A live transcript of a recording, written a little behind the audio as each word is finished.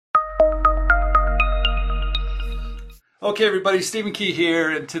Okay, everybody, Stephen Key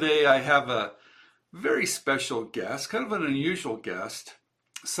here, and today I have a very special guest, kind of an unusual guest,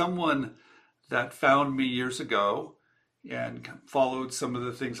 someone that found me years ago and followed some of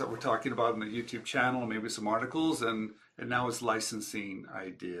the things that we're talking about in the YouTube channel, maybe some articles, and now is licensing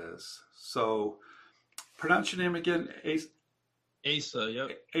ideas. So, pronounce your name again, Asa,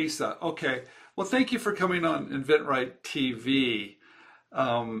 yep. Asa. Okay. Well, thank you for coming on InventRight TV.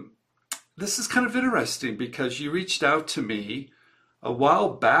 Um, this is kind of interesting because you reached out to me a while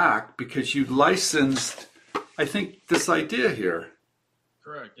back because you licensed, I think, this idea here.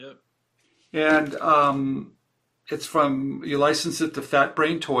 Correct, yep. And it's from, you licensed it to Fat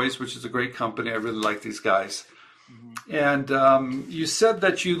Brain Toys, which is a great company. I really like these guys. hmm And you said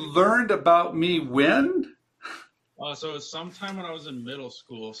that you learned about me when? So it was sometime when I was in middle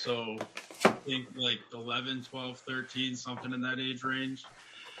school, so I think like 11, 12, 13, something in that age range.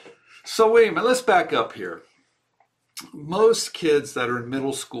 So wait a minute, let's back up here. Most kids that are in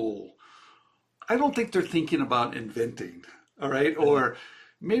middle school, I don't think they're thinking about inventing, all right? Or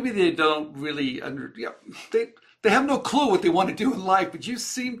maybe they don't really they have no clue what they want to do in life, but you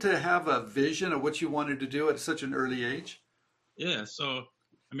seem to have a vision of what you wanted to do at such an early age. Yeah, so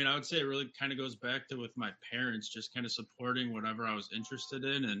I mean, I would say it really kind of goes back to with my parents just kind of supporting whatever I was interested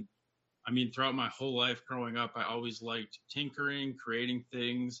in. And I mean, throughout my whole life growing up, I always liked tinkering, creating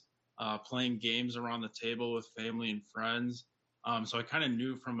things, playing games around the table with family and friends. So I kind of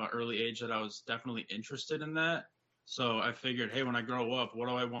knew from an early age that I was definitely interested in that. So I figured, hey, when I grow up, what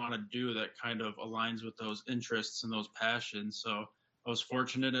do I want to do that kind of aligns with those interests and those passions? So I was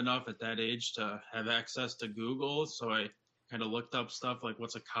fortunate enough at that age to have access to Google. So I kind of looked up stuff like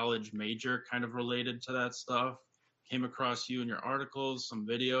what's a college major kind of related to that stuff. Came across you and your articles, some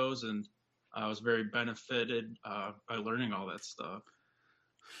videos, and I was very benefited by learning all that stuff.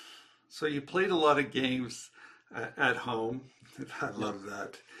 So you played a lot of games at home. I Yep. love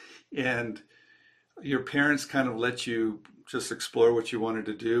that. And your parents kind of let you just explore what you wanted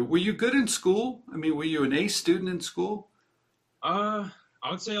to do. Were you good in school? I mean, were you an A student in school? Uh, I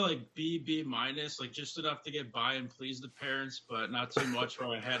would say like B minus, like just enough to get by and please the parents, but not too much where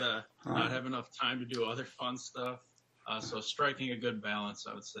I had to Uh, not have enough time to do other fun stuff. So striking a good balance,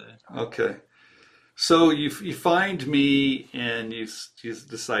 I would say. okay. So you find me and you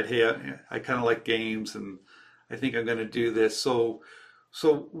decide, hey, I kind of like games and I think I'm going to do this. So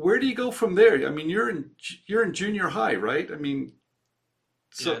where do you go from there? I mean, you're in junior high, right? I mean,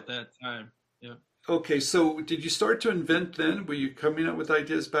 Yeah, so at that time. Yeah. okay. So did you start to invent then? Were you coming up with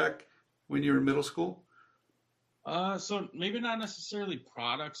ideas back when you were in middle school? So maybe not necessarily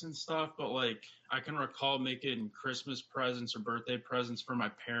products and stuff, but like I can recall making Christmas presents or birthday presents for my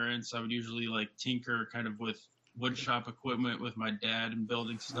parents. I would usually like tinker kind of with wood shop equipment with my dad and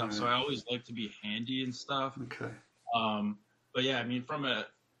building All stuff. So right. I always like to be handy and stuff. Okay. Um, but yeah, I mean,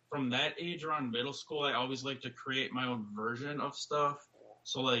 from that age around middle school, I always like to create my own version of stuff.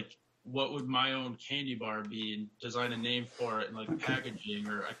 So like, what would my own candy bar be, and design a name for it, and like Okay. packaging.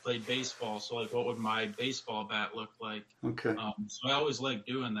 Or I played baseball, so like, what would my baseball bat look like? Okay. So I always liked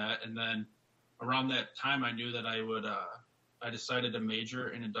doing that. And then around that time, I knew that I would. I decided to major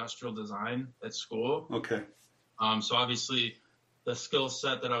in industrial design at school. Okay. So obviously, the skill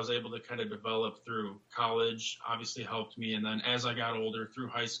set that I was able to kind of develop through college obviously helped me. And then as I got older through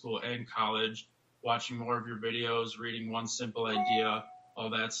high school and college, watching more of your videos, reading One Simple Idea, all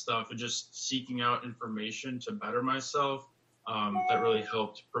that stuff, and just seeking out information to better myself, that really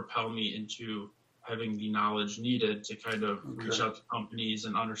helped propel me into having the knowledge needed to kind of reach Okay. out to companies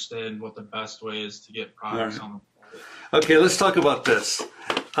and understand what the best way is to get All products right. on the market. Okay, let's talk about this.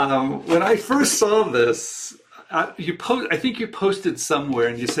 When I first saw this, I think you posted somewhere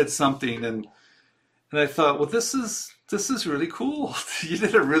and you said something, and I thought, well, this is really cool. You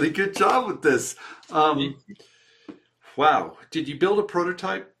did a really good job with this. Um, wow. Did you build a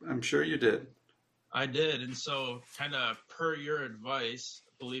prototype? I'm sure you did. I did. And so, kind of per your advice,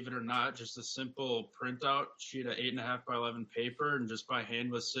 believe it or not, just a simple printout sheet of 8.5 by 11 paper, and just by hand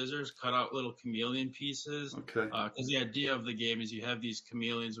with scissors, cut out little chameleon pieces. Okay. Because the idea of the game is you have these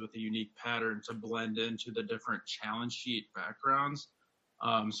chameleons with a unique pattern to blend into the different challenge sheet backgrounds.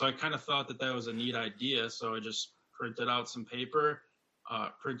 So I kind of thought that that was a neat idea. So I just printed out some paper,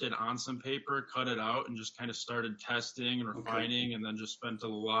 printed on some paper, cut it out, and just kind of started testing and Okay. refining, and then just spent a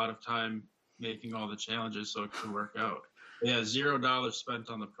lot of time making all the challenges so it could work out. But yeah, $0 spent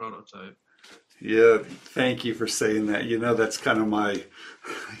on the prototype. Yeah, thank you for saying that. That's kind of my,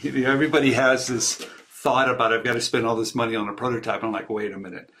 everybody has this thought about I've got to spend all this money on a prototype. I'm like, wait a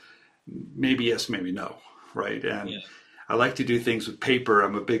minute. Maybe yes, maybe no, right? And Yeah. I like to do things with paper.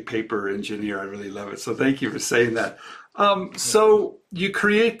 I'm a big paper engineer. I really love it. So thank you for saying that. So you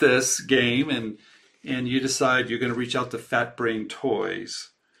create this game and you decide you're going to reach out to Fat Brain Toys.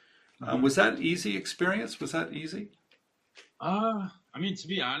 Mhm. Was that an easy experience? Was that easy? I mean, to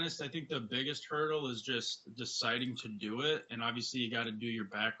be honest, I think the biggest hurdle is just deciding to do it. And obviously, you got to do your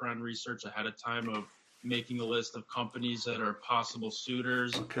background research ahead of time of making a list of companies that are possible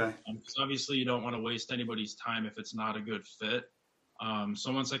suitors. Okay. Because obviously, you don't want to waste anybody's time if it's not a good fit.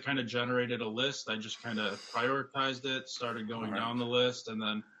 So once I kind of generated a list, I just kind of prioritized it, started All going right. down the list, and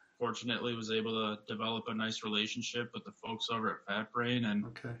then fortunately was able to develop a nice relationship with the folks over at Fat Brain and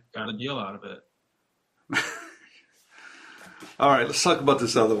Okay. got a deal out of it. All right, let's talk about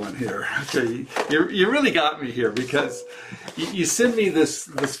this other one here. Okay, you really got me here because you send me this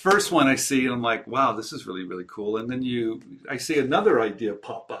first one I see and I'm like, wow, this is really really cool. And then I see another idea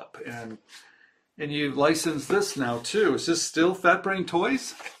pop up and you license this now too. Is this still Fat Brain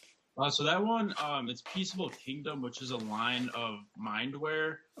Toys? So that one, it's Peaceable Kingdom, which is a line of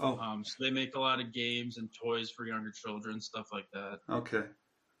Mindware. Oh, So they make a lot of games and toys for younger children, stuff like that. okay.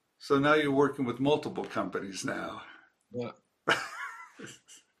 So now you're working with multiple companies now. Yeah,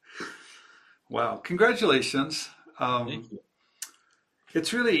 Wow, congratulations. thank you.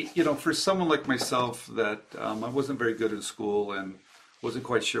 It's really, for someone like myself that I wasn't very good in school and wasn't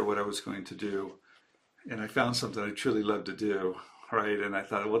quite sure what I was going to do. And I found something I truly love to do, right? And I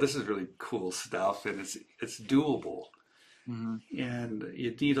thought, well, this is really cool stuff and it's doable. Hmm. And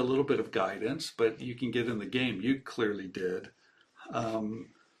you need a little bit of guidance, but you can get in the game. You clearly did.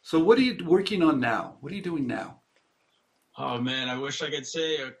 So what are you working on now? What are you doing now? Oh man, I wish I could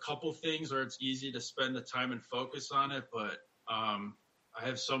say a couple things where it's easy to spend the time and focus on it, but I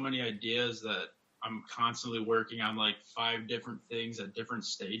have so many ideas that I'm constantly working on like five different things at different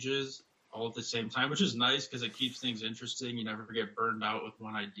stages all at the same time, which is nice because it keeps things interesting. You never get burned out with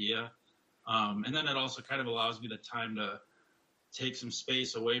one idea. And then it also kind of allows me the time to take some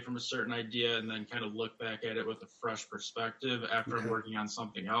space away from a certain idea and then kind of look back at it with a fresh perspective after I'm Okay. working on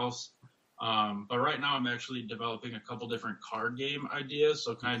something else. But right now I'm actually developing a couple different card game ideas.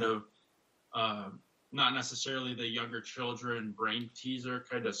 So kind Okay. of uh, not necessarily the younger children brain teaser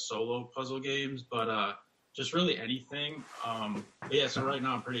kind of solo puzzle games, but just really anything. But yeah, so right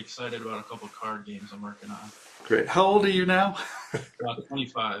now I'm pretty excited about a couple card games I'm working on. Great. How old are you now? About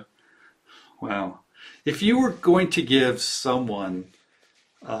 25. Wow. If you were going to give someone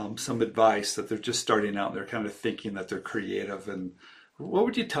some advice that they're just starting out, and they're kind of thinking that they're creative, and what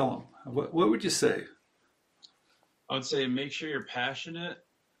would you tell them? What would you say? I would say make sure you're passionate,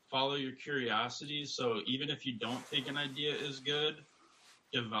 follow your curiosity. So even if you don't think an idea is good,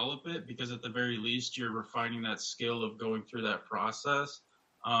 develop it because at the very least you're refining that skill of going through that process.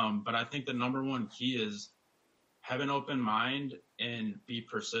 But I think the number one key is have an open mind and be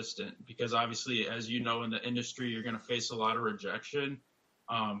persistent because obviously, as you know, in the industry, you're going to face a lot of rejection.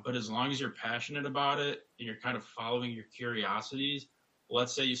 But as long as you're passionate about it and you're kind of following your curiosities,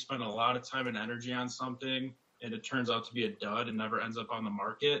 let's say you spend a lot of time and energy on something and it turns out to be a dud and never ends up on the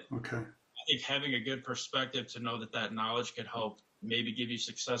market. Okay. I think having a good perspective to know that that knowledge could help maybe give you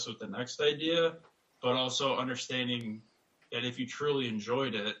success with the next idea, but also understanding that if you truly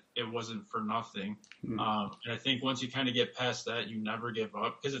enjoyed it, it wasn't for nothing. Mm. And I think once you kind of get past that, you never give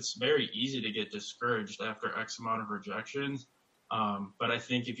up because it's very easy to get discouraged after X amount of rejections. But I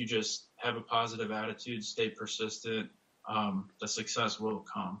think if you just have a positive attitude, stay persistent, the success will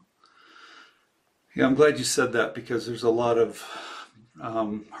come. Yeah, I'm glad you said that because there's a lot of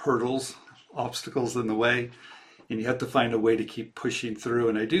hurdles, obstacles in the way, and you have to find a way to keep pushing through.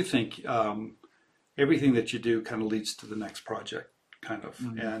 And I do think everything that you do kind of leads to the next project, kind of,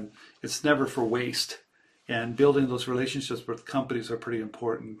 Mhm. and it's never for waste. And building those relationships with companies are pretty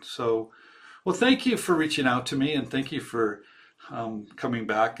important. So, well, thank you for reaching out to me, and thank you for coming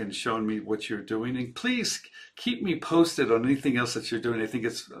back and showing me what you're doing. And please keep me posted on anything else that you're doing. I think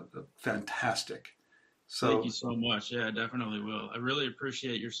it's fantastic. Thank So, you so much. Yeah, I definitely will. I really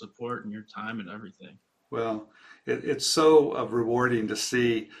appreciate your support and your time and everything. well, it's so rewarding to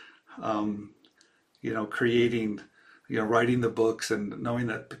see, um, creating, writing the books and knowing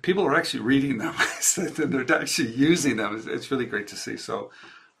that people are actually reading them and they're actually using them. It's really great to see. So,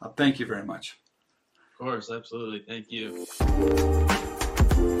 thank you very much. Of course, absolutely. Thank you.